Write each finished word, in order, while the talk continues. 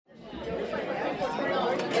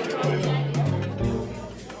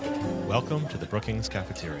Welcome to the Brookings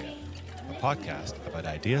Cafeteria, a podcast about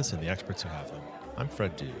ideas and the experts who have them. I'm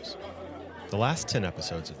Fred Dews. The last 10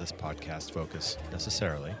 episodes of this podcast focus,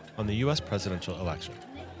 necessarily, on the U.S. presidential election.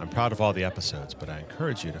 I'm proud of all the episodes, but I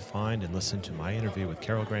encourage you to find and listen to my interview with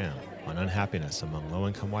Carol Graham on unhappiness among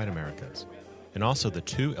low-income white Americans, and also the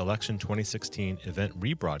 2 Election 2016 event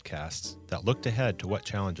rebroadcasts that looked ahead to what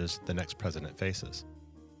challenges the next president faces.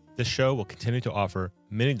 This show will continue to offer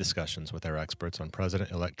many discussions with our experts on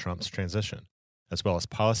President-elect Trump's transition, as well as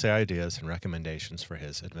policy ideas and recommendations for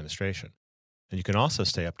his administration. And you can also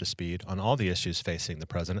stay up to speed on all the issues facing the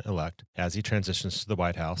president-elect as he transitions to the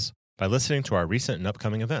White House by listening to our recent and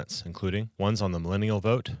upcoming events, including ones on the millennial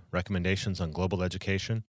vote, recommendations on global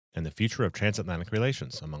education, and the future of transatlantic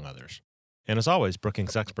relations, among others. And as always,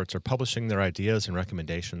 Brookings experts are publishing their ideas and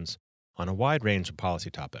recommendations on a wide range of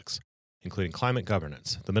policy topics, including climate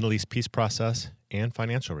governance, the Middle East peace process, and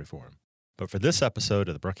financial reform. But for this episode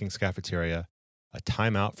of the Brookings Cafeteria, a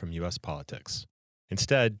timeout from U.S. politics.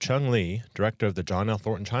 Instead, Chung Lee, director of the John L.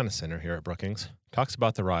 Thornton China Center here at Brookings, talks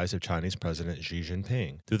about the rise of Chinese President Xi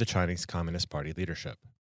Jinping through the Chinese Communist Party leadership.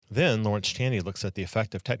 Then, Lawrence Chaney looks at the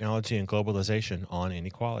effect of technology and globalization on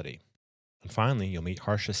inequality. And finally, you'll meet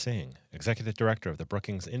Harsha Singh, executive director of the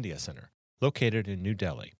Brookings India Center, located in New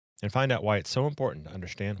Delhi, and find out why it's so important to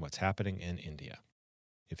understand what's happening in India.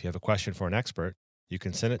 If you have a question for an expert, you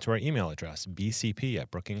can send it to our email address,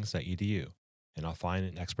 bcp@brookings.edu, and I'll find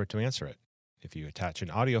an expert to answer it. If you attach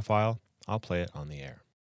an audio file, I'll play it on the air.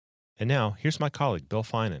 And now, here's my colleague Bill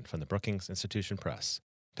Finan from the Brookings Institution Press,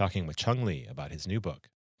 talking with Chung Lee about his new book,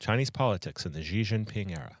 Chinese Politics in the Xi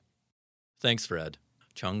Jinping Era. Thanks, Fred.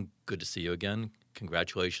 Chung, good to see you again.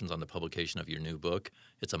 Congratulations on the publication of your new book.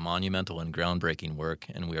 It's a monumental and groundbreaking work,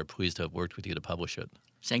 and we are pleased to have worked with you to publish it.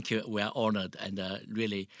 Thank you. We are honored and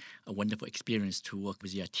really a wonderful experience to work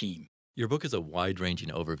with your team. Your book is a wide-ranging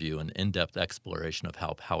overview and in-depth exploration of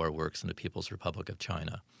how power works in the People's Republic of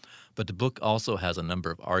China. But the book also has a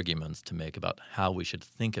number of arguments to make about how we should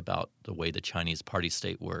think about the way the Chinese party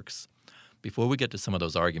state works. Before we get to some of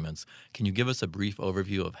those arguments, can you give us a brief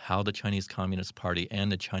overview of how the Chinese Communist Party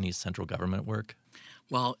and the Chinese central government work?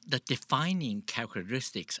 Well, the defining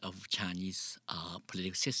characteristics of Chinese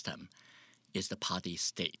political system is the party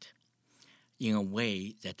state, in a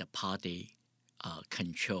way that the party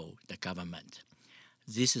control the government.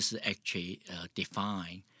 This is actually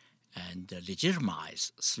defined and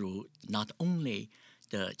legitimized through not only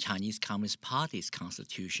the Chinese Communist Party's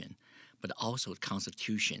constitution, but also the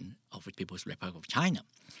Constitution of the People's Republic of China.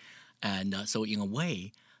 And so in a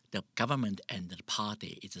way, the government and the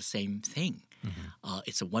party is the same thing. Mm-hmm.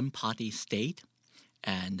 It's a one-party state,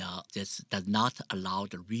 and this does not allow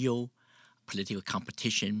the real political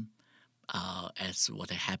competition as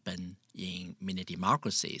what happened in many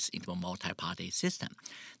democracies into a multi-party system.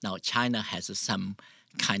 Now, China has some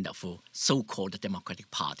kind of so-called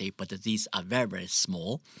democratic party, but these are very, very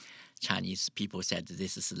small. Chinese people said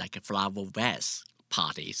this is like a flower vase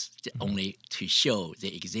parties, only to show they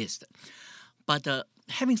exist. But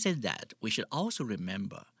having said that, we should also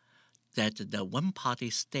remember that the one-party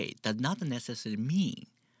state does not necessarily mean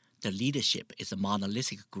the leadership is a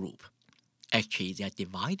monolithic group. Actually, they are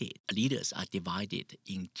divided. Leaders are divided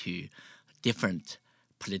into different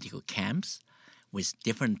political camps with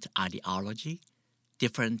different ideology,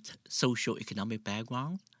 different social-economic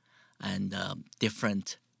background, and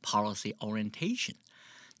different policy orientation.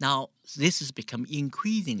 Now, this has become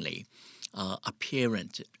increasingly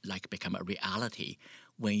apparent, become a reality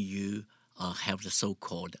when you have the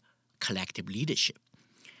so-called collective leadership.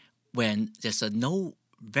 When there's no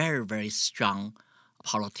very, very strong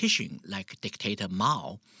politician like dictator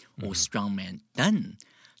Mao or strongman Deng,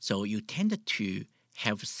 so you tend to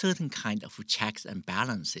have certain kind of checks and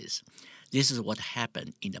balances. This is what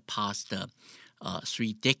happened in the past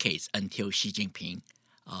 3 decades until Xi Jinping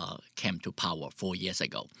came to power 4 years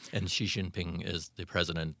ago. And Xi Jinping is the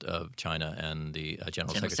president of China and the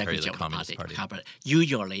General Secretary of the Communist Party.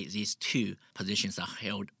 Usually, these 2 positions are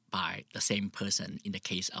held by the same person in the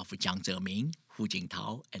case of Jiang Zemin, Hu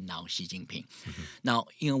Jintao, and now Xi Jinping. Mm-hmm. Now,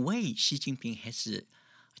 in a way, Xi Jinping has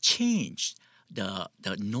changed the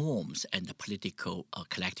norms and the political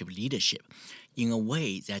collective leadership in a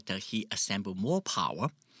way that he assembled more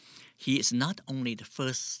power. He is not only the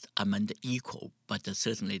first among the equal, but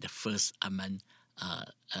certainly the first among,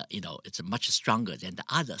 it's much stronger than the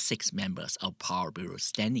other 6 members of Power Bureau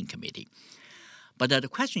Standing Committee. But the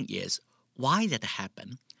question is, why that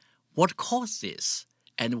happened? What caused this?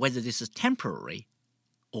 And whether this is temporary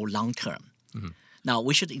or long-term. Mm-hmm. Now,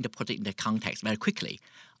 we should put it in the context very quickly.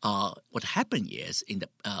 What happened is,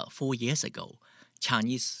 4 years ago,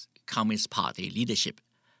 Chinese Communist Party leadership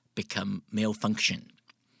become malfunction.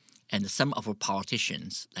 And some of our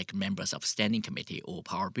politicians, like members of Standing Committee or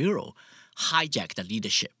Power Bureau, hijack the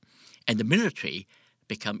leadership. And the military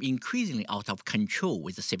become increasingly out of control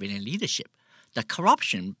with the civilian leadership. The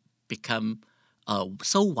corruption become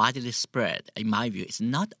so widely spread, in my view, it's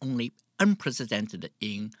not only unprecedented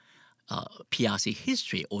in PRC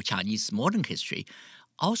history or Chinese modern history,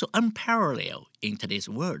 also unparalleled in today's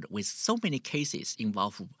world with so many cases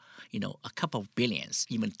involve, a couple of billions,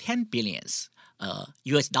 even 10 billions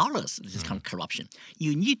US dollars, this kind of corruption.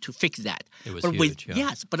 You need to fix that. It was huge, yeah.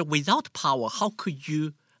 Yes, but without power, how could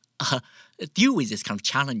you deal with these kind of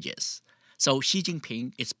challenges? So Xi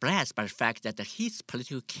Jinping is blessed by the fact that his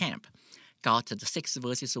political camp got the 6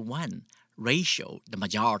 versus 1 ratio, the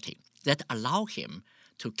majority, that allow him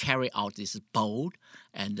to carry out these bold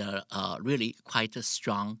and really quite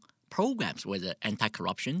strong programs, whether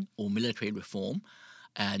anti-corruption or military reform.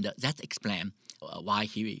 And that explains why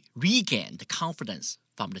he regained the confidence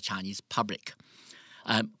from the Chinese public.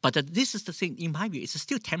 But this is the thing, in my view, it's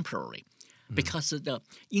still temporary because the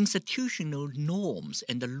institutional norms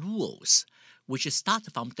and the rules which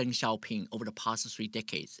started from Deng Xiaoping over the past 3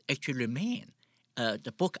 decades actually remain.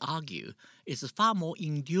 The book argues is far more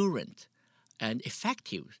enduring and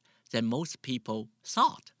effective than most people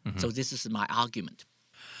thought. So this is my argument.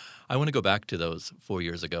 I want to go back to those 4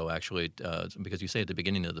 years ago, actually, because you say at the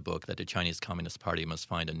beginning of the book that the Chinese Communist Party must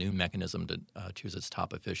find a new mechanism to choose its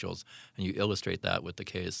top officials. And you illustrate that with the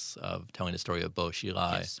case of telling the story of Bo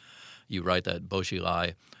Xilai. Yes. You write that Bo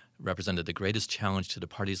Xilai represented the greatest challenge to the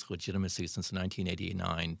party's legitimacy since the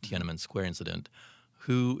 1989 Tiananmen Square incident.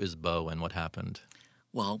 Who is Bo and what happened?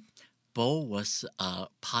 Well, Bo was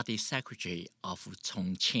party secretary of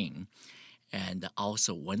Chongqing and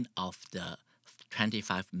also one of the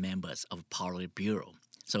 25 members of Politburo.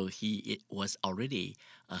 So he was already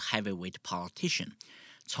a heavyweight politician.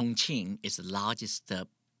 Chongqing is the largest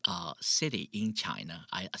city in China.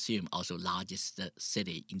 I assume also largest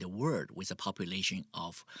city in the world with a population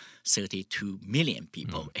of 32 million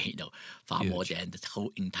people, far Huge. more than the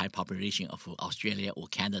whole entire population of Australia or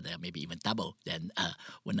Canada, maybe even double than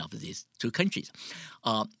one of these 2 countries.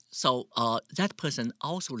 So that person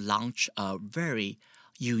also launched a very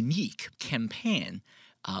unique campaign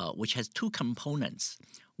which has 2 components.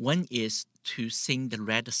 One is to sing the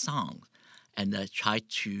red song and try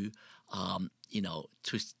to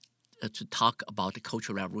to talk about the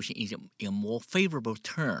Cultural Revolution in a more favorable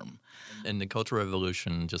term. And the Cultural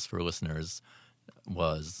Revolution, just for listeners,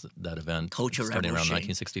 was that event Cultural starting around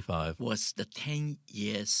Revolution 1965. Was the 10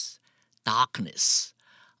 years darkness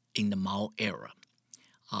in the Mao era.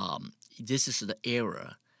 This is the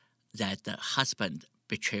era that the husband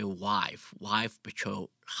betray wife, wife betray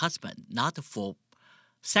husband, not for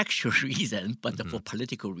sexual reason, but for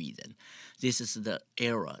political reason. This is the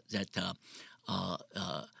era that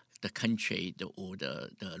the country or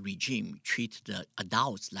the regime treat the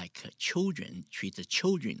adults like children, treat the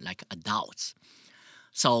children like adults.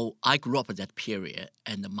 So I grew up in that period,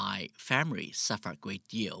 and my family suffered a great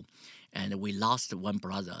deal. And we lost one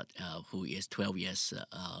brother who is 12 years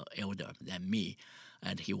older than me,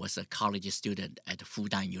 and he was a college student at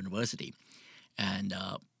Fudan University. And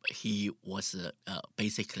he was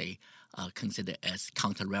basically considered as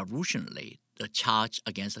counter-revolutionary. The charge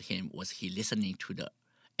against him was he listening to the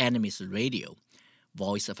enemy's radio,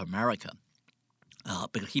 Voice of America,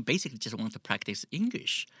 because he basically just wanted to practice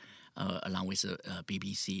English along with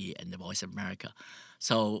BBC and the Voice of America.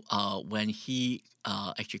 So when he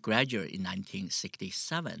actually graduated in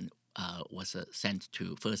 1967, was sent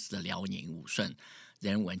to first Liaoning, Wushun,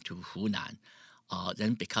 then went to Hunan.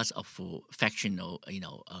 Then because of factional,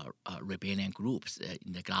 rebellion groups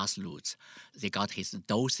in the grassroots, they got his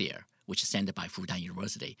dossier, which is sent by Fudan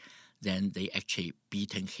University. Then they actually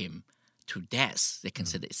beaten him to death. They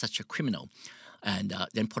consider it such a criminal, and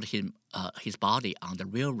then put his body on the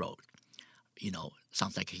railroad.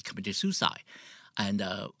 Sounds like he committed suicide. And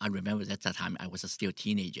I remember that time I was still a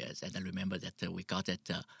teenager, and I remember that we got that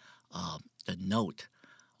the note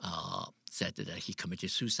said that he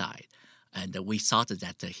committed suicide. And we thought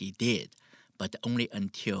that he did, but only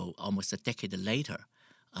until almost a decade later,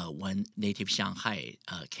 when native Shanghai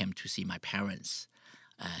came to see my parents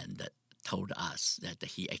and told us that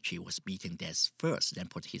he actually was beaten death first, then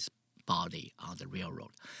put his body on the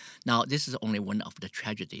railroad. Now, this is only one of the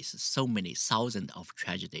tragedies. So many thousands of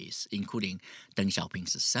tragedies, including Deng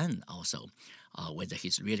Xiaoping's son also, whether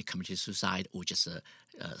he's really committed suicide or just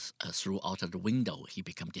threw out of the window, he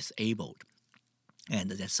became disabled.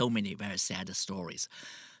 And there's so many very sad stories.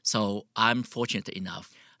 So I'm fortunate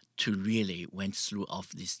enough to really went through all of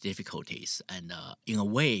these difficulties, and in a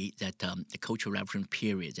way that the Cultural Revolution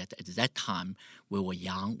period, that at that time we were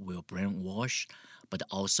young, we were brainwashed, but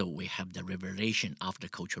also we have the revelation of the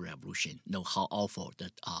Cultural Revolution, know how awful,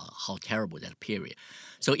 that how terrible that period.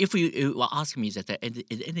 So if you were asking me that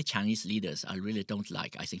any Chinese leaders I really don't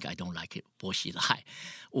like, I think I don't like it, Bo Xilai.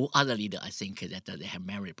 Or other leaders, I think that they have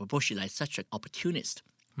merit, but Bo Xilai is such an opportunist.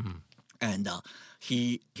 And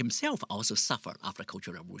he himself also suffered after the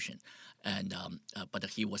Cultural Revolution, and but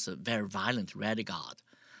he was a very violent radical,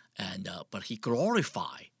 and but he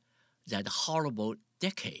glorified that horrible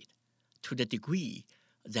decade to the degree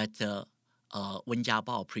that Wen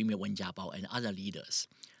Jiabao, Premier Wen Jiabao, and other leaders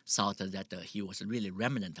thought that he was really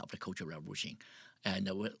remnant of the Cultural Revolution, and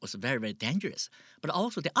was very, very dangerous. But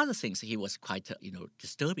also the other things, he was quite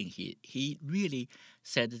disturbing. He really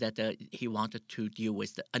said that he wanted to deal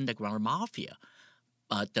with the underground mafia,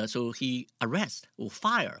 but so he arrested or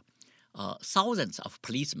fired thousands of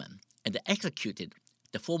policemen and executed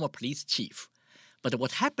the former police chief. But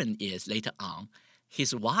what happened is later on,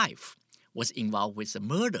 his wife was involved with a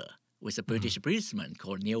murder with a British policeman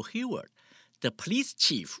called Neil Heward. The police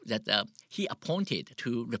chief that he appointed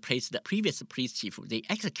to replace the previous police chief they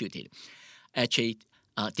executed actually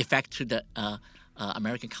defected to the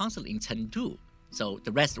American consul in Chengdu. So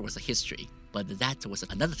the rest was history. But that was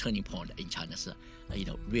another turning point in China's,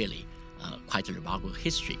 really quite a remarkable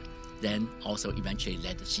history. Then also eventually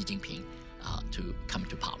led Xi Jinping to come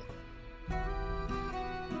to power.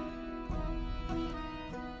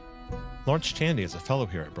 Lawrence Chandy is a fellow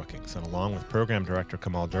here at Brookings, and along with program director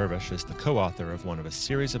Kamal Dervish, is the co-author of one of a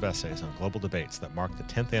series of essays on global debates that mark the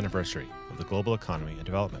 10th anniversary of the Global Economy and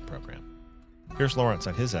Development Program. Here's Lawrence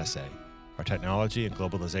on his essay, Are Technology and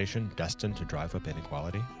Globalization Destined to Drive Up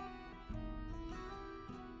Inequality?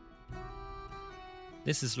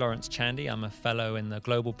 This is Lawrence Chandy. I'm a fellow in the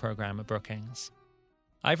global program at Brookings.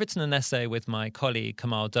 I've written an essay with my colleague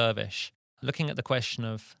Kamal Dervish looking at the question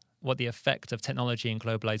of what the effect of technology and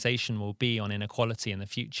globalization will be on inequality in the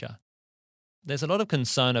future. There's a lot of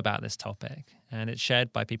concern about this topic, and it's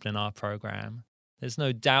shared by people in our program. There's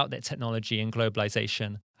no doubt that technology and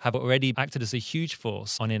globalization have already acted as a huge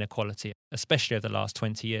force on inequality, especially over the last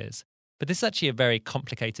 20 years. But this is actually a very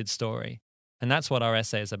complicated story, and that's what our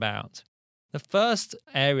essay is about. The first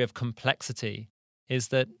area of complexity is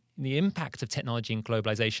that the impact of technology and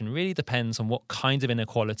globalization really depends on what kind of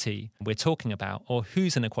inequality we're talking about or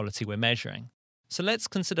whose inequality we're measuring. So let's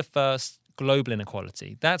consider first global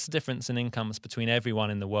inequality. That's the difference in incomes between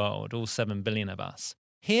everyone in the world, all 7 billion of us.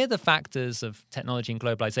 Here, the factors of technology and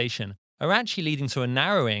globalization are actually leading to a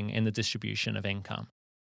narrowing in the distribution of income.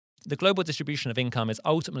 The global distribution of income is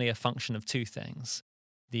ultimately a function of two things: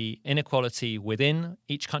 the inequality within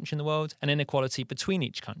each country in the world and inequality between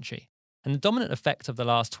each country. And the dominant effect of the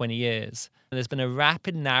last 20 years, there's been a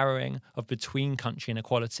rapid narrowing of between-country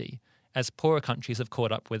inequality as poorer countries have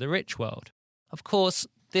caught up with the rich world. Of course,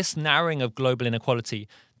 this narrowing of global inequality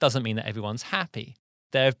doesn't mean that everyone's happy.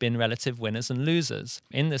 There have been relative winners and losers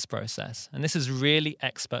in this process. And this is really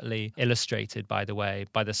expertly illustrated, by the way,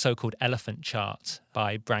 by the so-called elephant chart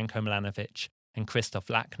by Branko Milanovic and Christoph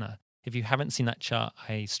Lachner. If you haven't seen that chart,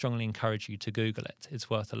 I strongly encourage you to Google it. It's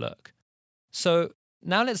worth a look. So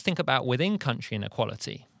now let's think about within-country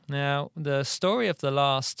inequality. Now, the story of the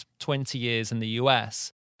last 20 years in the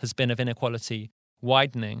US has been of inequality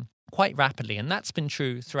widening quite rapidly, and that's been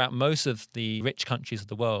true throughout most of the rich countries of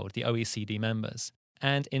the world, the OECD members.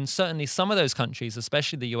 And in certainly some of those countries,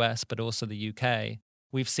 especially the US, but also the UK,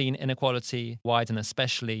 we've seen inequality widen,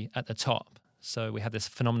 especially at the top. So we have this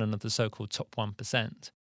phenomenon of the so-called top 1%.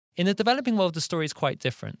 In the developing world, the story is quite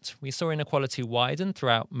different. We saw inequality widen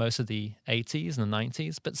throughout most of the 80s and the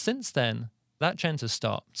 90s, but since then, that trend has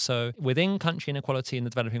stopped. So within country inequality in the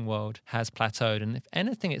developing world has plateaued, and if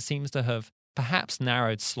anything, it seems to have perhaps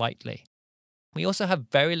narrowed slightly. We also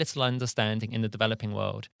have very little understanding in the developing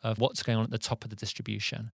world of what's going on at the top of the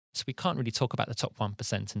distribution. So we can't really talk about the top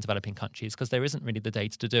 1% in developing countries because there isn't really the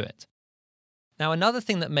data to do it. Now, another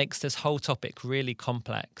thing that makes this whole topic really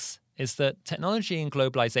complex is that technology and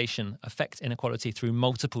globalization affect inequality through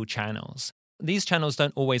multiple channels. These channels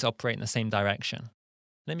don't always operate in the same direction.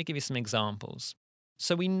 Let me give you some examples.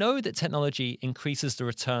 So we know that technology increases the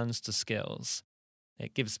returns to skills.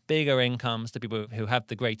 It gives bigger incomes to people who have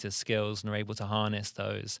the greatest skills and are able to harness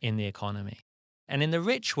those in the economy. And in the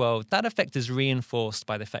rich world, that effect is reinforced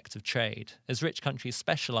by the effect of trade, as rich countries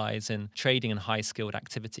specialize in trading and high-skilled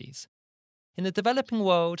activities. In the developing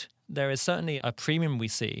world, there is certainly a premium we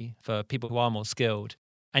see for people who are more skilled,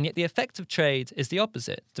 and yet the effect of trade is the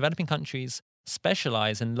opposite. Developing countries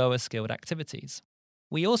specialize in lower skilled activities.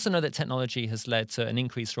 We also know that technology has led to an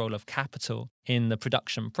increased role of capital in the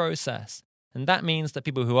production process. And that means that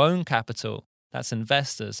people who own capital, that's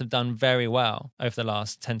investors, have done very well over the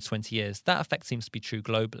last 10 to 20 years. That effect seems to be true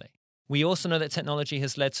globally. We also know that technology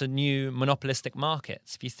has led to new monopolistic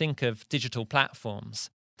markets. If you think of digital platforms,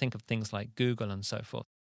 think of things like Google and so forth,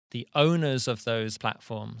 the owners of those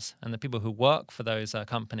platforms and the people who work for those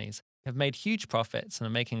companies have made huge profits and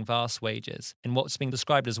are making vast wages in what's being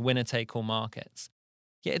described as winner-take-all markets.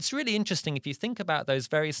 Yet it's really interesting if you think about those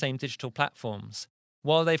very same digital platforms.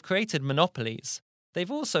 While they've created monopolies,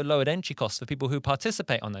 they've also lowered entry costs for people who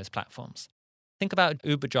participate on those platforms. Think about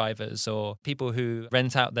Uber drivers or people who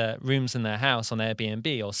rent out their rooms in their house on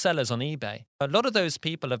Airbnb or sellers on eBay. A lot of those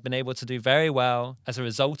people have been able to do very well as a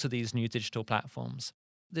result of these new digital platforms.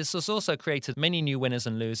 This has also created many new winners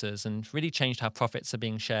and losers and really changed how profits are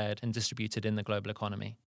being shared and distributed in the global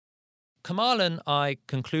economy. Kamal and I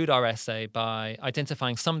conclude our essay by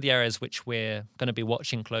identifying some of the areas which we're going to be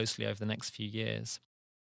watching closely over the next few years.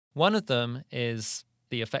 One of them is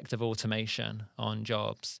the effect of automation on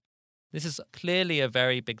jobs. This is clearly a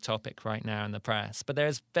very big topic right now in the press, but there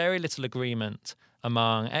is very little agreement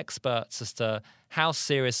among experts as to how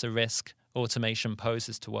serious a risk automation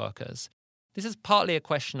poses to workers. This is partly a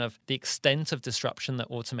question of the extent of disruption that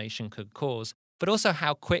automation could cause, but also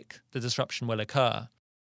how quick the disruption will occur.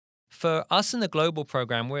 For us in the global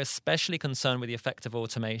program, we're especially concerned with the effect of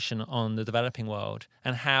automation on the developing world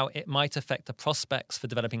and how it might affect the prospects for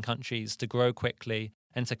developing countries to grow quickly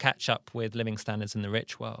and to catch up with living standards in the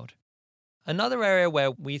rich world. Another area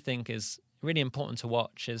where we think is really important to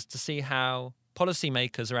watch is to see how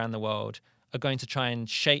policymakers around the world are going to try and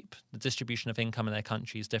shape the distribution of income in their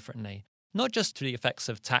countries differently, not just through the effects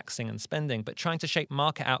of taxing and spending, but trying to shape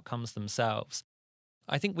market outcomes themselves.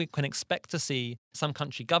 I think we can expect to see some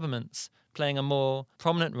country governments playing a more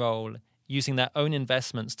prominent role using their own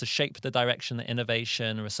investments to shape the direction that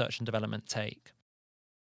innovation, research and development take.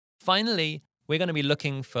 Finally, we're going to be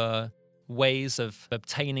looking for ways of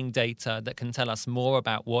obtaining data that can tell us more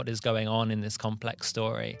about what is going on in this complex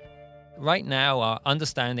story. Right now, our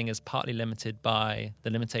understanding is partly limited by the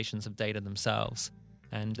limitations of data themselves.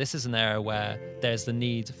 And this is an area where there's the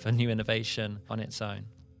need for new innovation on its own.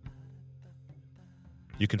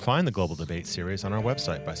 You can find the Global Debate series on our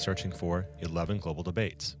website by searching for 11 Global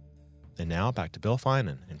Debates. And now back to Bill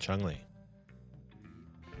Finan and Chung Lee.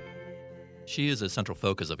 Xi is a central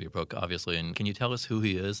focus of your book, obviously. And can you tell us who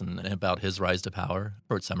he is and about his rise to power?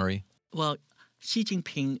 Short summary. Well, Xi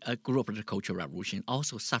Jinping grew up in the Cultural Revolution,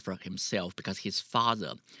 also suffered himself because his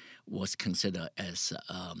father was considered as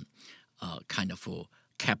kind of a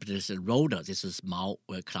capitalist ruler. This is Mao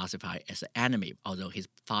were classified as an enemy, although his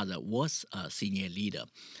father was a senior leader,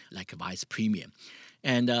 like a vice premier.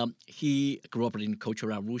 And he grew up in the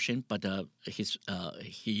Cultural Revolution, but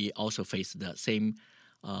he also faced the same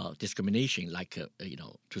discrimination, like, to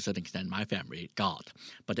a certain extent, my family got.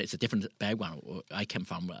 But it's a different background. I came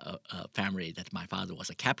from a family that my father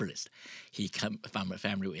was a capitalist. He came from a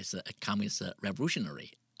family who is a communist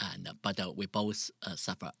revolutionary. But we both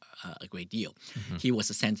suffer a great deal. Mm-hmm. He was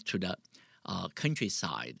sent to the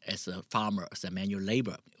countryside as a farmer, as a manual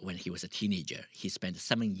labor when he was a teenager. He spent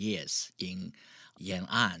 7 years in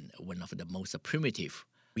Yan'an, one of the most primitive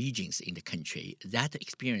regions in the country. That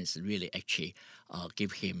experience really actually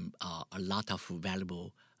gave him a lot of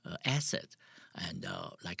valuable assets, and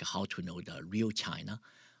like how to know the real China,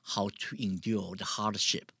 how to endure the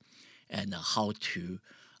hardship, and how to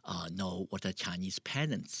know what the Chinese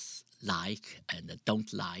parents like and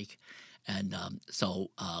don't like. And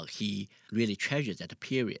so he really treasured that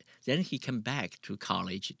period. Then he came back to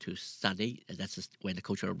college to study. That's when the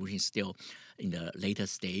Cultural Revolution is still in the later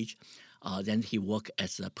stage. Then he worked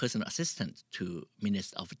as a personal assistant to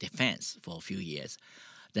Minister of Defense for a few years.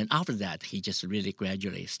 Then after that, he just really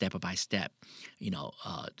gradually, step by step,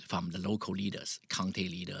 from the local leaders, county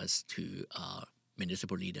leaders to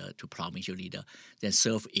municipal leader to provincial leader, then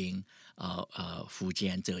serve in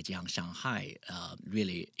Fujian, Zhejiang, Shanghai,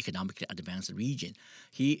 really economically advanced region.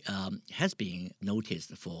 He has been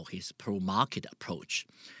noticed for his pro-market approach.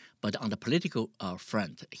 But on the political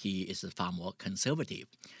front, he is far more conservative.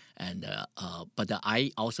 And but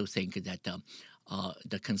I also think that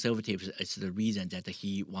the conservative is the reason that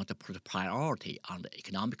he wants to put a priority on the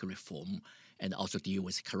economic reform and also deal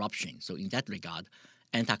with corruption. So in that regard,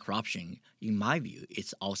 anti-corruption, in my view,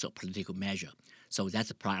 is also a political measure. So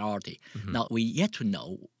that's a priority. Mm-hmm. Now, we yet to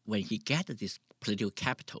know when he gets this political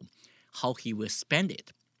capital, how he will spend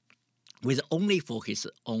it, whether only for his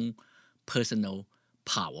own personal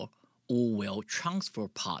power or will transfer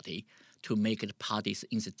party to make the party's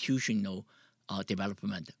institutional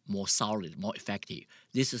development more solid, more effective?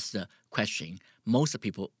 This is the question. Most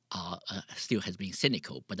people still has been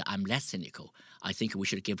cynical, but I'm less cynical. I think we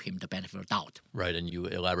should give him the benefit of the doubt. Right, and you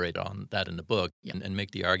elaborate on that in the book Yeah. and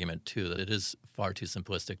make the argument, too, that it is far too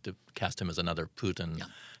simplistic to cast him as another Putin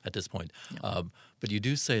at this point. Yeah. But you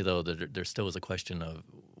do say, though, that there still is a question of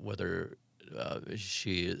whether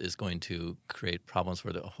Xi is going to create problems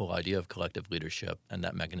for the whole idea of collective leadership and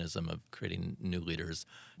that mechanism of creating new leaders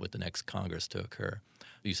with the next Congress to occur.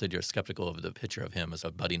 You said you're skeptical of the picture of him as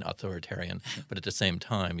a budding authoritarian, but at the same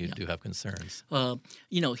time, you do have concerns.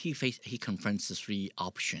 He confronts the three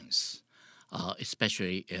options,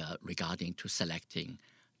 especially regarding to selecting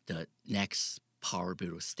the next Power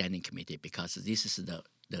Bureau Standing Committee, because this is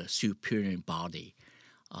the superior body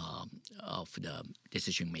of the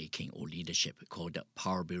decision-making or leadership called the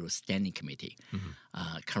Power Bureau Standing Committee.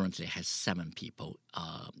 Currently has 7 people.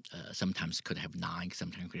 Sometimes could have 9,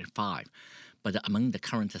 sometimes could have 5. But among the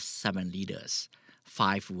current 7 leaders,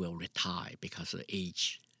 5 will retire because of the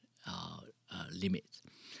age limit.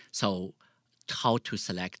 So how to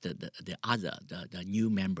select the new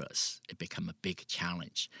members, it become a big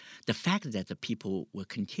challenge. The fact that the people will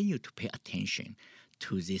continue to pay attention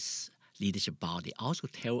to this leadership body also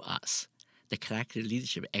tell us the collective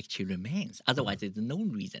leadership actually remains. Otherwise, there's no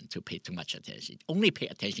reason to pay too much attention. Only pay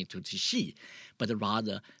attention to Xi, but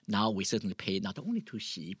rather now we certainly pay not only to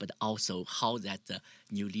Xi, but also how that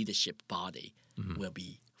new leadership body will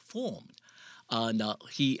be formed. Now,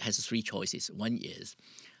 he has 3 choices. One is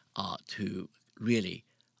to really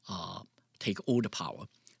take all the power.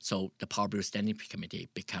 So the Power Bureau Standing Committee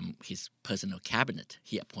become his personal cabinet.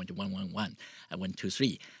 He appointed 111 and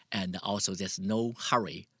 123. And also there's no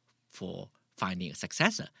hurry for finding a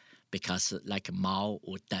successor because like Mao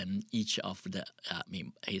or Deng, each of the,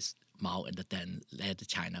 Mao and Deng led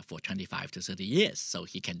China for 25 to 30 years, so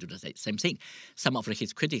he can do the same thing. Some of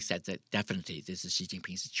his critics said that definitely this is Xi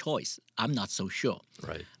Jinping's choice. I'm not so sure.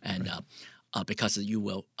 Right. And because you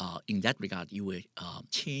will, in that regard, you will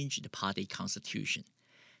change the party constitution,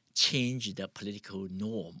 change the political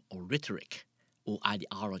norm or rhetoric or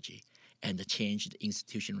ideology, and change the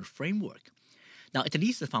institutional framework. Now, at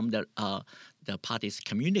least from the party's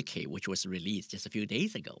communique, which was released just a few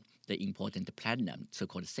days ago, the important platinum,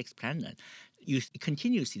 so-called 6th platinum, you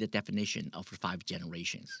continue to see the definition of 5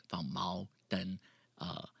 generations, from Mao, Deng,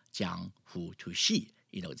 Jiang, Hu to Xi.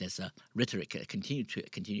 There's a rhetoric,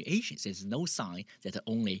 continuations. There's no sign that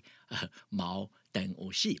only Mao, Deng,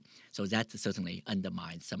 or Xi. So that certainly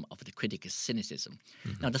undermines some of the critical cynicism.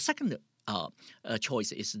 Now, the second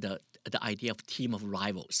choice is the idea of team of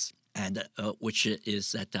rivals, and which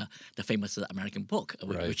is the famous American book,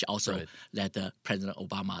 which also led President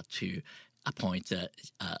Obama to appoint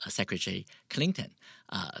Secretary Clinton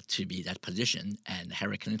to be that position, and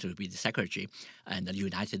Hillary Clinton to be the secretary, and the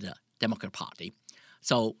United Democrat Party.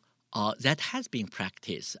 So that has been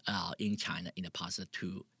practiced in China in the past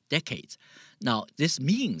 2 decades. Now, this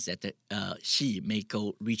means that Xi may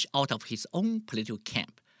reach out of his own political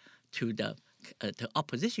camp to the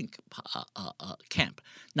opposition camp.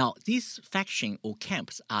 Now, these factions or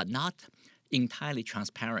camps are not entirely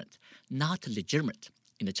transparent, not legitimate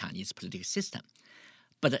in the Chinese political system.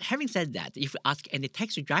 But having said that, if you ask any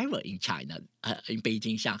taxi driver in China, in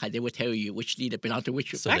Beijing, Shanghai, they will tell you which leader belongs to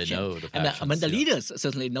which faction. They know the and factions, among the leaders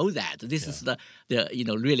certainly know that. This is the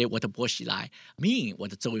really what Bo Xilai mean,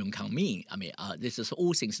 what Zhou Yongkang mean. This is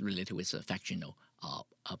all things related with factional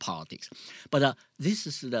politics. But this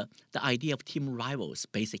is the idea of team rivals.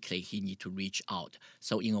 Basically, he need to reach out.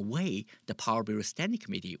 So in a way, the Power Bureau Standing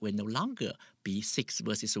Committee will no longer be 6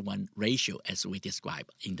 versus 1 ratio as we describe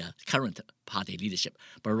in the current party leadership,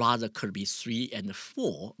 but rather could be 3 and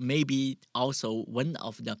 4. Maybe also one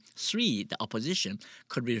of the 3, the opposition,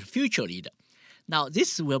 could be the future leader. Now,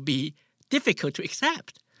 this will be difficult to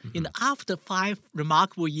accept. After 5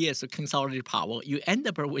 remarkable years of consolidated power, you end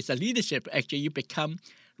up with a leadership. Actually, you become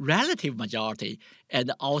relative majority,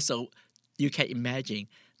 and also you can imagine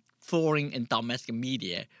foreign and domestic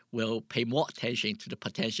media will pay more attention to the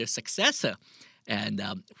potential successor, and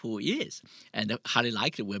who is, and highly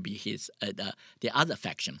likely will be his the other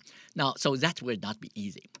faction. Now, so that will not be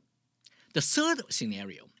easy. The third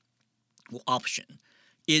scenario or option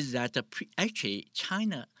is that actually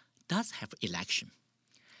China does have election.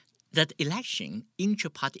 That election,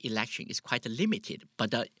 intra-party election, is quite limited,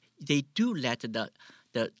 but they do let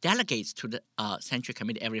the delegates to the Central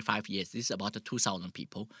Committee every 5 years, this is about 2,000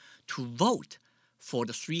 people, to vote for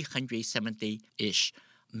the 370-ish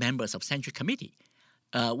members of Central Committee,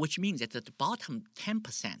 which means that the bottom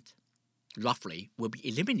 10%, roughly, will be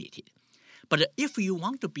eliminated. But if you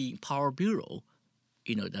want to be Power Bureau,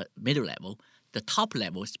 the middle level, the top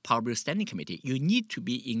level Politburo Standing Committee, you need to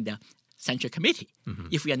be in the Central Committee.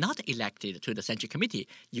 If you are not elected to the Central Committee,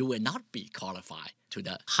 you will not be qualified to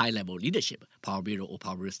the high-level leadership, Politburo or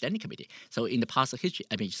Politburo Standing Committee. So in the past history,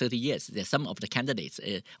 30 years, there's some of the candidates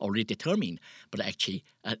already determined, but actually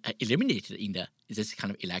eliminated in this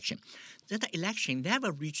kind of election. That election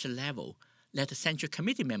never reached the level that the Central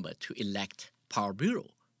Committee member to elect Politburo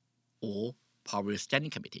or Politburo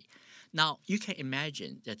Standing Committee. Now, you can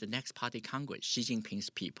imagine that the next party Congress, Xi Jinping's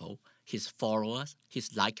people, his followers,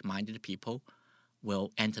 his like-minded people,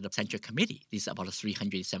 will enter the Central Committee. These are about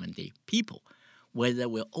 370 people. Whether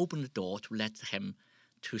we'll open the door to let him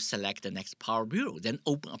to select the next Politburo, then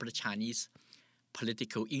open up the Chinese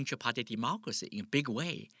political intra-party democracy in a big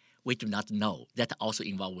way, we do not know. That also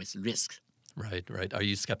involves with risks. Right. Are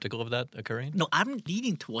you skeptical of that occurring? No, I'm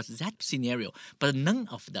leaning towards that scenario, but none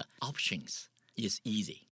of the options is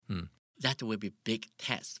easy. That will be a big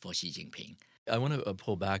test for Xi Jinping. I want to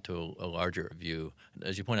pull back to a larger view.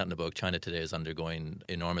 As you point out in the book, China today is undergoing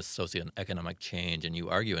enormous socio-economic change, and you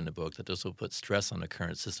argue in the book that this will put stress on the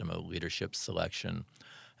current system of leadership selection,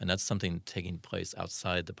 and that's something taking place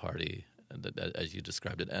outside the party, as you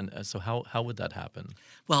described it. And so how would that happen?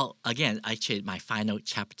 Well, again, actually, my final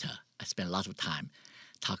chapter, I spent a lot of time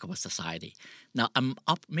talking about society. Now, I'm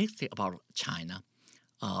optimistic about China,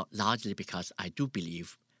 largely because I do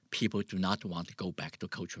believe people do not want to go back to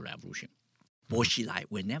Cultural Revolution. Bo Xilai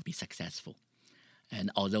will never be successful.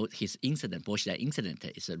 And although his incident, Bo Xilai incident,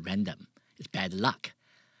 is random, it's bad luck.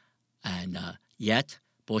 And yet,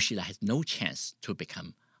 Bo Xilai has no chance to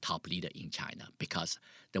become top leader in China because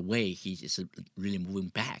the way he is really moving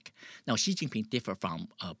back. Now, Xi Jinping differs from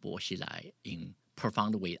Bo Xilai in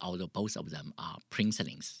profound way, although both of them are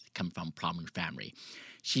princelings, come from prominent family.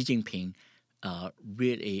 Xi Jinping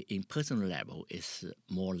really, in personal level, is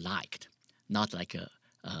more liked, not like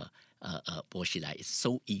Bo Xilai is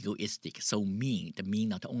so egoistic, so mean. The mean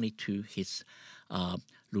not only to his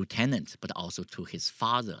lieutenant, but also to his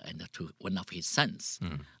father and to one of his sons.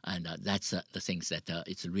 And that's the things that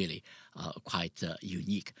it's really quite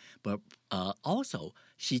unique. But also,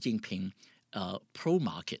 Xi Jinping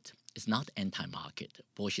pro-market is not anti-market.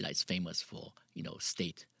 Bo Xilai is famous for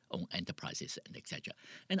state-owned enterprises and etc.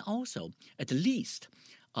 And also, at least,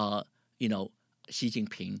 Xi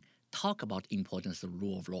Jinping talk about importance of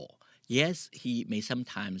rule of law. Yes, he may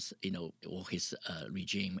sometimes, or his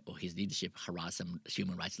regime or his leadership harass some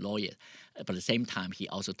human rights lawyers, but at the same time, he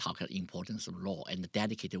also talked about the importance of law and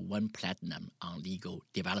dedicated 1 platinum on legal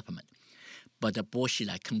development. But Bo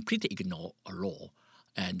Xilai completely ignored a law,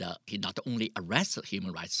 and he not only arrested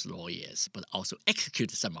human rights lawyers, but also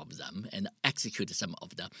executed some of them and executed some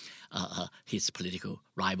of his political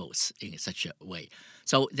rivals in such a way.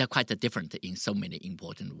 So they're quite different in so many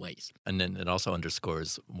important ways. And then it also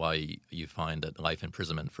underscores why you find that life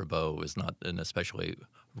imprisonment for Bo is not an especially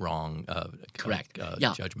wrong Correct.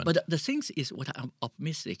 judgment. But the thing is, what I'm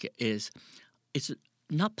optimistic is, it's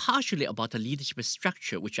not partially about the leadership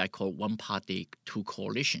structure, which I call 1 party, 2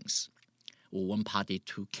 coalitions, or 1 party,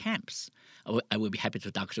 2 camps. I will be happy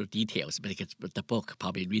to talk through details, because the book,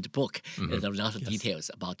 probably read the book, there's a lot of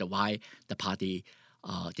details about why the party,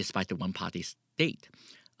 despite the 1 party state,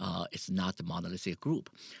 is not a monolithic group.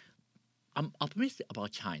 I'm optimistic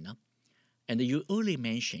about China, and you earlier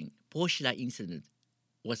mentioned Bo Xilai incident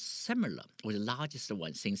was similar, was the largest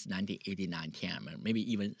one since 1989 Tiananmen, maybe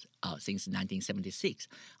even since 1976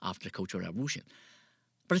 after the Cultural Revolution.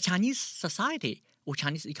 But the Chinese society or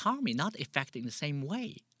Chinese economy not affected in the same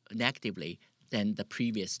way negatively than the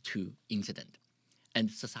previous 2 incidents.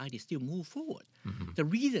 And society still move forward. The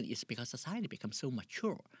reason is because society becomes so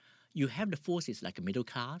mature. You have the forces like middle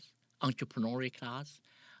class, entrepreneurial class,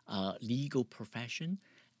 legal profession,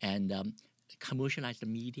 and commercialized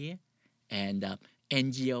media, and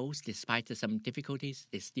NGOs, despite some difficulties,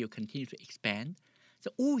 they still continue to expand.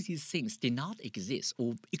 So all these things did not exist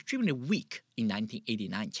or extremely weak in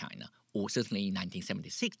 1989 China, or certainly in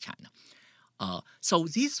 1976 China. So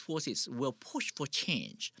these forces will push for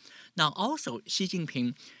change. Now also, Xi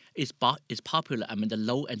Jinping is popular among the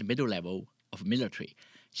low and middle level of military.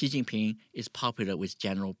 Xi Jinping is popular with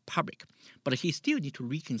general public, but he still needs to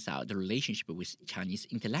reconcile the relationship with Chinese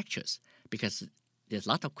intellectuals, because there's a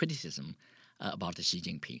lot of criticism about Xi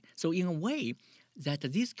Jinping. So in a way, that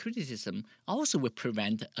this criticism also will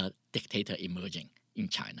prevent a dictator emerging in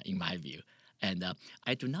China, in my view. And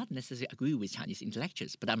I do not necessarily agree with Chinese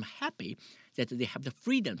intellectuals, but I'm happy that they have the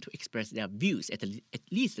freedom to express their views, at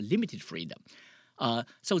least a limited freedom.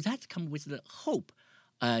 So that comes with the hope.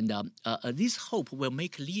 And this hope will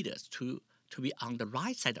make leaders to be on the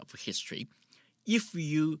right side of history. If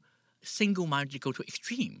you single-mindedly go to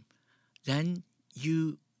extreme, then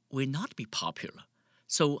you will not be popular.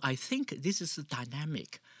 So I think this is a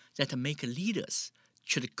dynamic that make leaders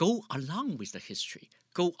should go along with the history,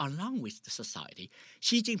 go along with the society.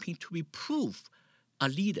 Xi Jinping to be proof a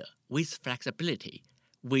leader with flexibility,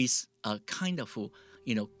 with a kind of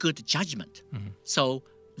good judgment. So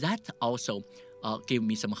that also gave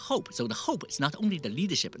me some hope. So the hope is not only the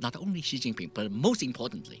leadership, not only Xi Jinping, but most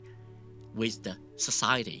importantly, with the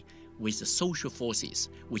society, with the social forces,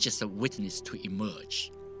 which is a witness to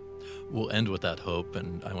emerge. We'll end with that hope,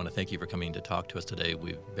 and I want to thank you for coming to talk to us today.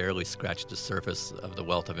 We've barely scratched the surface of the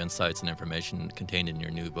wealth of insights and information contained in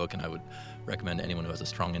your new book, and I would recommend anyone who has a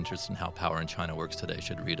strong interest in how power in China works today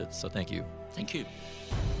should read it. So thank you. Thank you.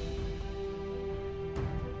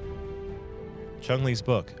 Cheng Li's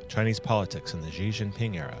book, Chinese Politics in the Xi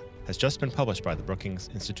Jinping Era, has just been published by the Brookings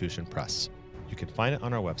Institution Press. You can find it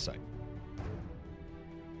on our website.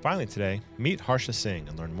 Finally today, meet Harsha Singh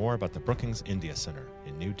and learn more about the Brookings India Center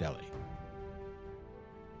in New Delhi.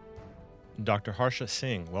 Dr. Harsha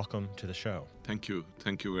Singh, welcome to the show. Thank you.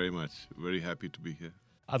 Thank you very much. Very happy to be here.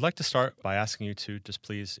 I'd like to start by asking you to just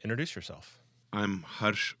please introduce yourself. I'm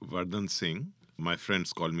Harsh Vardhan Singh. My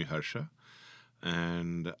friends call me Harsha.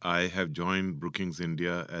 And I have joined Brookings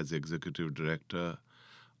India as Executive Director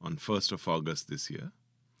on 1st of August this year.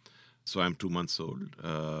 So I'm 2 months old,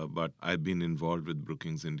 but I've been involved with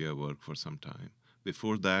Brookings India work for some time.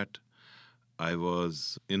 Before that, I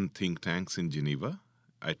was in think tanks in Geneva.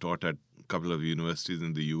 I taught at a couple of universities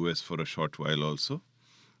in the US for a short while also.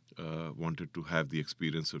 Wanted to have the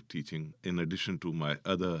experience of teaching in addition to my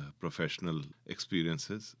other professional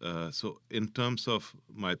experiences. So in terms of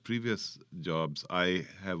my previous jobs, I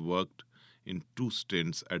have worked in 2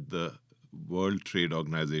 stints at the World Trade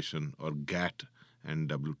Organization, or GATT, and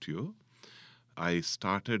WTO. I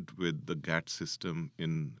started with the GATT system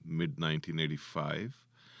in mid-1985,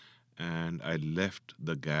 and I left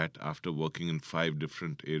the GATT after working in 5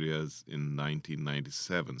 different areas in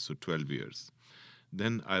 1997, so 12 years.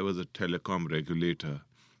 Then I was a telecom regulator.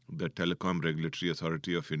 The Telecom Regulatory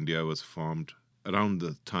Authority of India was formed around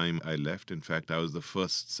the time I left. In fact, I was the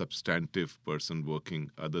first substantive person working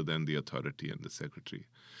other than the authority and the secretary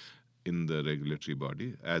in the regulatory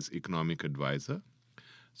body as economic advisor.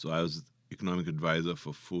 So I was economic advisor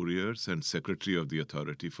for 4 years and secretary of the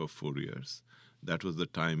authority for 4 years. That was the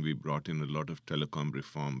time we brought in a lot of telecom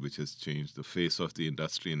reform, which has changed the face of the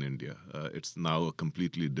industry in India. It's now a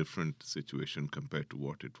completely different situation compared to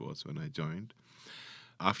what it was when I joined.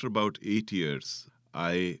 After about 8 years,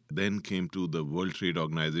 I then came to the World Trade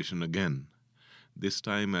Organization again, this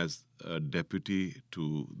time as a deputy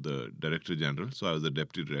to the Director General. So I was the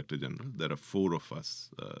Deputy Director General. There are 4 of us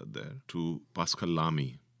there, to Pascal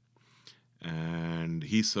Lamy. And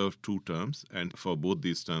he served 2 terms, and for both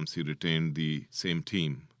these terms, he retained the same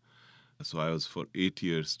team. So I was for 8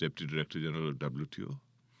 years Deputy Director General of WTO.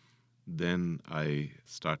 Then I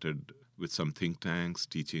started with some think tanks,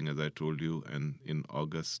 teaching, as I told you, and in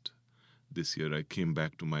August this year, I came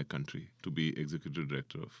back to my country to be Executive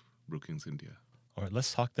Director of Brookings India. All right,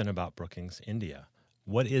 let's talk then about Brookings India.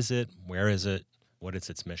 What is it? Where is it? What is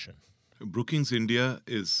its mission? Brookings India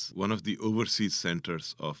is one of the overseas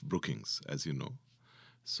centers of Brookings, as you know.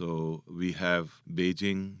 So we have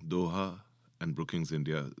Beijing, Doha, and Brookings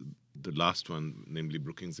India. The last one, namely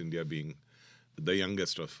Brookings India, being the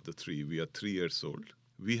youngest of the 3. We are 3 years old.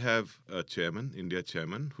 We have a chairman, India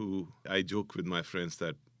chairman, who I joke with my friends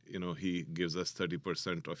that he gives us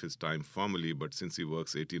 30% of his time formally, but since he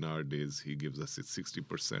works 18-hour days, he gives us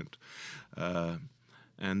 60%.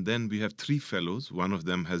 And then we have 3 fellows. One of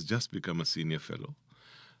them has just become a senior fellow.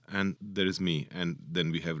 And there is me. And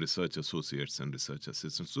then we have research associates and research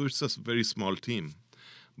assistants. So it's a very small team.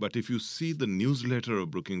 But if you see the newsletter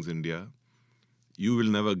of Brookings India, you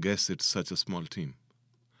will never guess it's such a small team.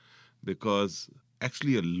 Because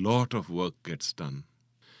actually a lot of work gets done.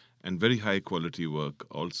 And very high quality work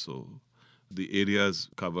also. The areas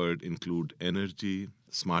covered include energy,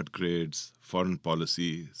 smart grids, foreign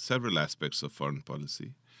policy, several aspects of foreign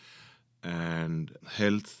policy, and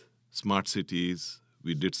health, smart cities.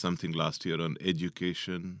 We did something last year on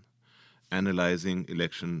education, analyzing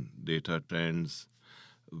election data trends.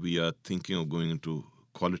 We are thinking of going into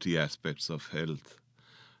quality aspects of health.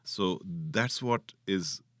 So that's what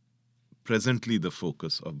is presently the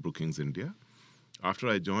focus of Brookings India. After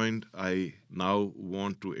I joined, I now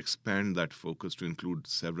want to expand that focus to include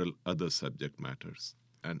several other subject matters.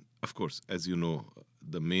 And of course, as you know,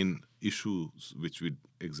 the main issues which we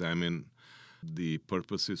examine, the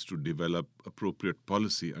purpose is to develop appropriate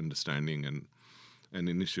policy understanding and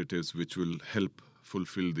initiatives which will help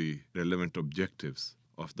fulfill the relevant objectives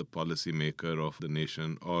of the policymaker of the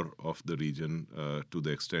nation or of the region to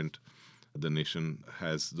the extent the nation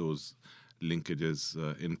has those linkages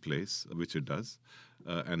in place, which it does,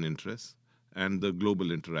 and interests, and the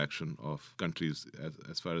global interaction of countries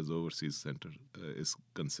as far as the overseas center is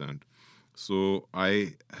concerned. So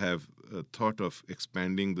I have thought of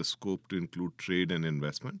expanding the scope to include trade and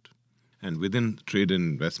investment. And within trade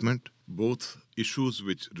and investment, both issues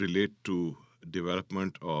which relate to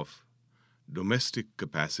development of domestic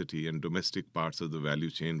capacity and domestic parts of the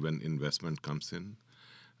value chain when investment comes in,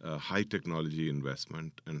 high technology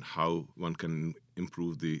investment, and how one can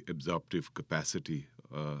improve the absorptive capacity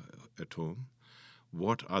at home.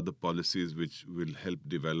 What are the policies which will help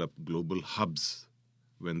develop global hubs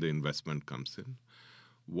when the investment comes in?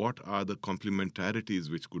 What are the complementarities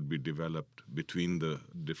which could be developed between the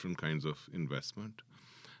different kinds of investment?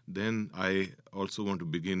 Then I also want to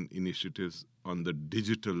begin initiatives on the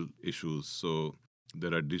digital issues. So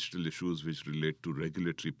there are digital issues which relate to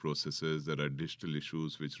regulatory processes. There are digital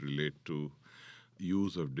issues which relate to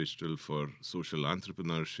use of digital for social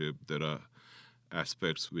entrepreneurship. There are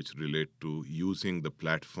aspects which relate to using the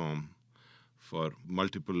platform for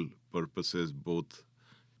multiple purposes, both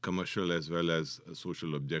commercial as well as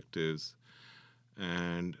social objectives.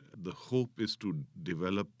 And the hope is to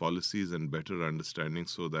develop policies and better understanding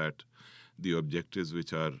so that the objectives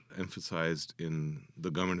which are emphasized in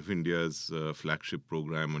the Government of India's flagship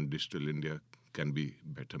program on Digital India can be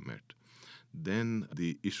better met. Then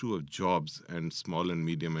the issue of jobs and small and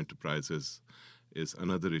medium enterprises is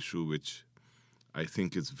another issue which I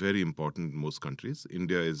think is very important in most countries.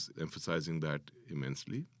 India is emphasizing that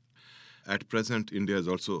immensely. At present, India is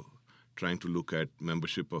also trying to look at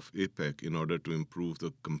membership of APEC in order to improve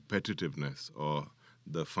the competitiveness or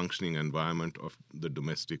the functioning environment of the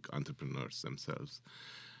domestic entrepreneurs themselves.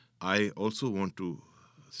 I also want to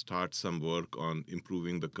start some work on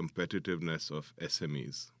improving the competitiveness of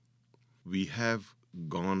SMEs. We have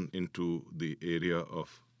gone into the area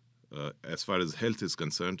of, as far as health is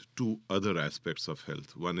concerned, two other aspects of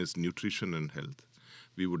health. One is nutrition and health.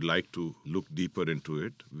 We would like to look deeper into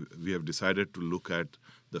it. We have decided to look at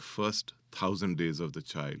the first 1,000 days of the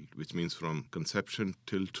child, which means from conception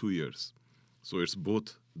till 2 years. So it's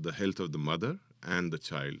both the health of the mother and the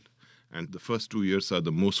child. And the first 2 years are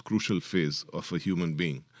the most crucial phase of a human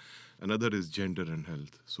being. Another is gender and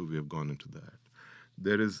health. So we have gone into that.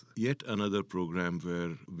 There is yet another program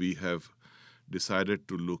where we have decided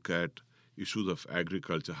to look at issues of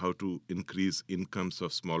agriculture, how to increase incomes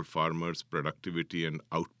of small farmers, productivity and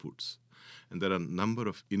outputs. And there are a number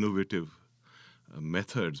of innovative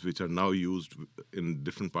methods which are now used in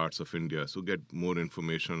different parts of India. So get more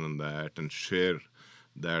information on that and share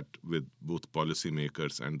that with both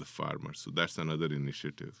policymakers and the farmers. So that's another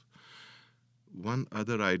initiative. One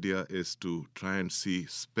other idea is to try and see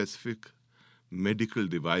specific medical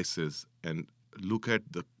devices and look at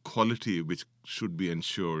the quality which should be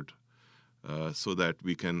ensured so that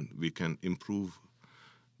we can improve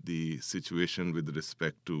the situation with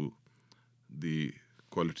respect to the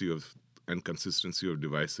quality of and consistency of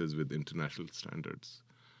devices with international standards.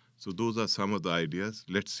 So those are some of the ideas.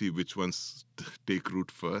 Let's see which ones take root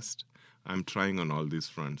first. I'm trying on all these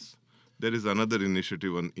fronts. There is another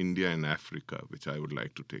initiative on India and Africa, which I would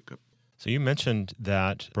like to take up. So you mentioned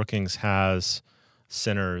that Brookings has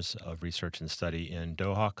centers of research and study in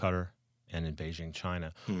Doha, Qatar, and in Beijing,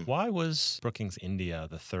 China. Why was Brookings India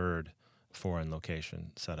the third foreign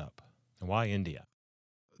location set up? And why India?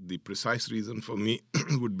 The precise reason for me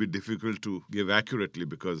would be difficult to give accurately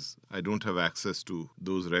because I don't have access to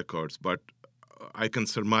those records, but I can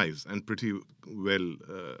surmise and pretty well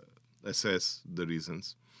assess the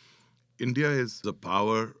reasons. India is a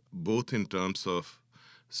power both in terms of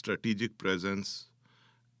strategic presence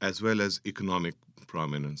as well as economic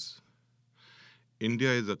prominence. India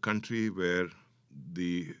is a country where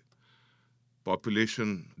the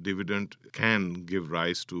population dividend can give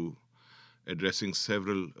rise to addressing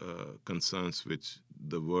several concerns which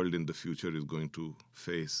the world in the future is going to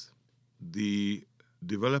face. The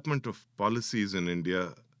development of policies in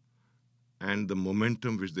India and the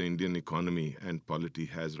momentum which the Indian economy and polity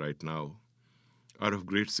has right now are of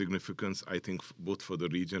great significance, I think, both for the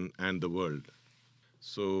region and the world.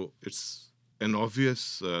 So it's an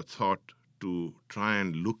obvious thought to try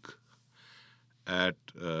and look at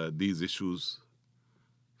these issues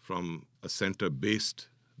from a center based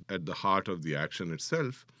at the heart of the action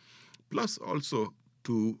itself, plus also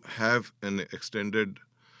to have an extended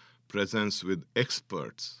presence with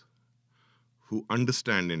experts who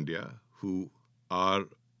understand India, who are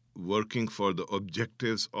working for the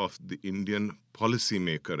objectives of the Indian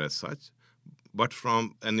policymaker as such, but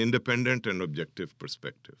from an independent and objective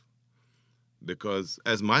perspective. Because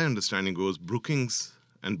as my understanding goes, Brookings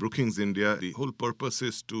and Brookings India, the whole purpose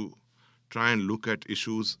is to try and look at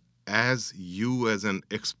issues as you as an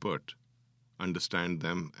expert understand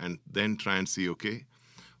them, and then try and see, okay,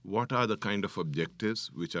 what are the kind of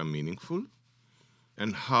objectives which are meaningful,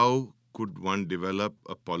 and how could one develop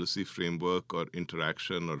a policy framework or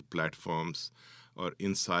interaction or platforms or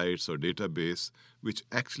insights or database which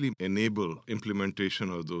actually enable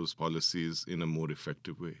implementation of those policies in a more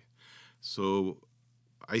effective way. So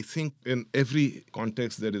I think in every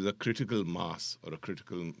context there is a critical mass or a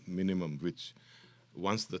critical minimum which,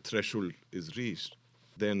 once the threshold is reached,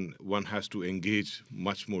 then one has to engage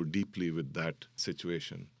much more deeply with that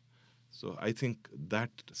situation. So I think that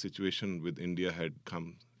situation with India had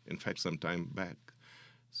come, in fact, some time back.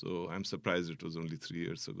 So I'm surprised it was only 3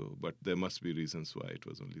 years ago, but there must be reasons why it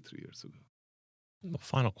was only 3 years ago. Well,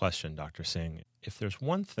 final question, Dr. Singh. If there's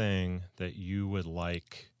one thing that you would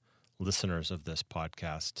like listeners of this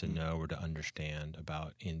podcast to know or to understand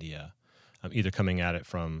about India, either coming at it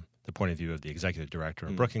from the point of view of the executive director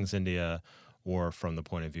of Brookings India or from the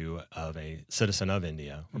point of view of a citizen of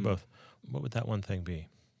India, or both, what would that one thing be?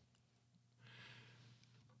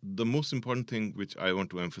 The most important thing which I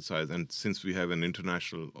want to emphasize, and since we have an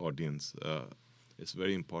international audience, it's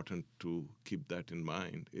very important to keep that in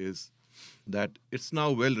mind, is that it's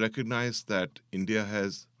now well recognized that India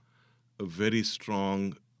has a very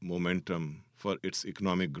strong momentum for its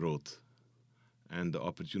economic growth and the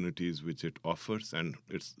opportunities which it offers and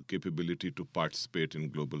its capability to participate in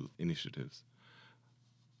global initiatives.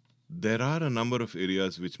 There are a number of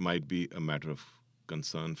areas which might be a matter of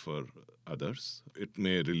concern for others. It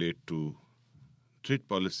may relate to trade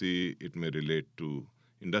policy, it may relate to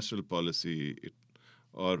industrial policy,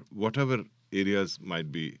 or whatever areas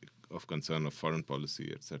might be of concern of foreign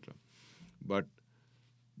policy, etc. But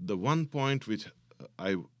the one point which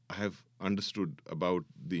I have understood about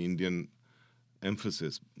the Indian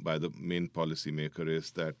emphasis by the main policymaker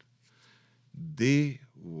is that they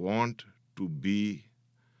want to be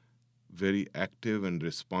very active and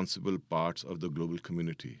responsible parts of the global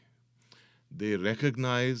community. They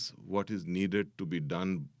recognize what is needed to be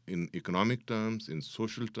done in economic terms, in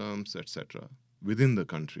social terms, etc., within the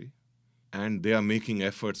country, and they are making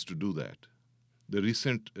efforts to do that. The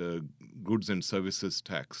recent goods and services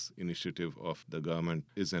tax initiative of the government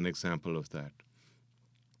is an example of that.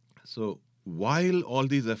 So while all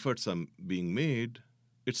these efforts are being made,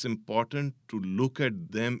 it's important to look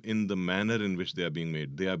at them in the manner in which they are being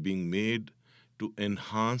made. They are being made to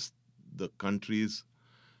enhance the country's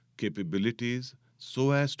capabilities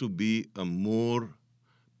so as to be a more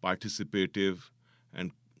participative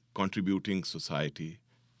and contributing society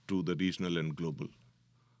to the regional and global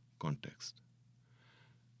context.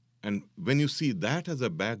 And when you see that as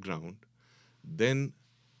a background, then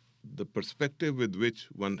the perspective with which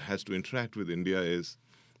one has to interact with India is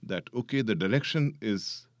that, okay, the direction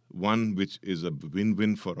is one which is a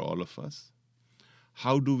win-win for all of us.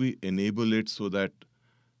 How do we enable it so that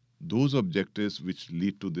those objectives which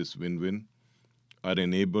lead to this win-win are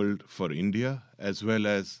enabled for India as well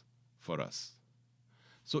as for us?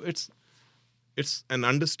 So it's an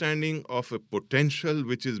understanding of a potential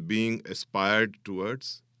which is being aspired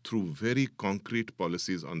towards through very concrete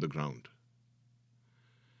policies on the ground.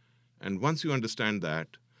 And once you understand that,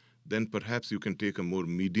 then perhaps you can take a more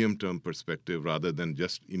medium-term perspective rather than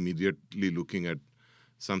just immediately looking at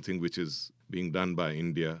something which is being done by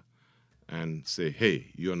India and say, hey,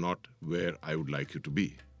 you're not where I would like you to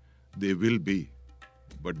be. They will be,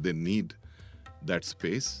 but they need that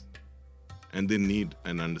space and they need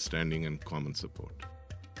an understanding and common support.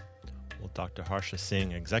 Well, Dr. Harsha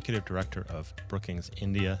Singh, Executive Director of Brookings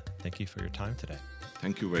India, thank you for your time today.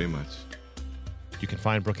 Thank you very much. You can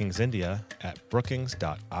find Brookings India at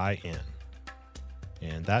brookings.in.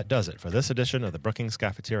 And that does it for this edition of the Brookings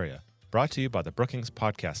Cafeteria, brought to you by the Brookings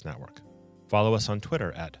Podcast Network. Follow us on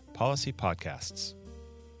Twitter at Policy Podcasts.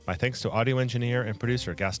 My thanks to audio engineer and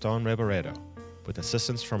producer Gaston Reboredo, with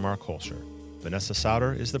assistance from Mark Holscher. Vanessa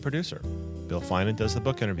Sauter is the producer. Bill Finan does the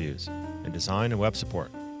book interviews, and design and web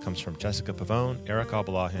support comes from Jessica Pavone, Eric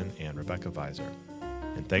Abalahin, and Rebecca Visor.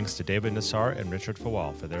 And thanks to David Nassar and Richard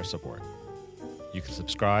Fawal for their support. You can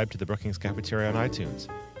subscribe to the Brookings Cafeteria on iTunes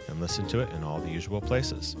and listen to it in all the usual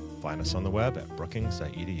places. Find us on the web at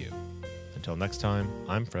brookings.edu. Until next time,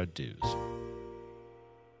 I'm Fred Dews.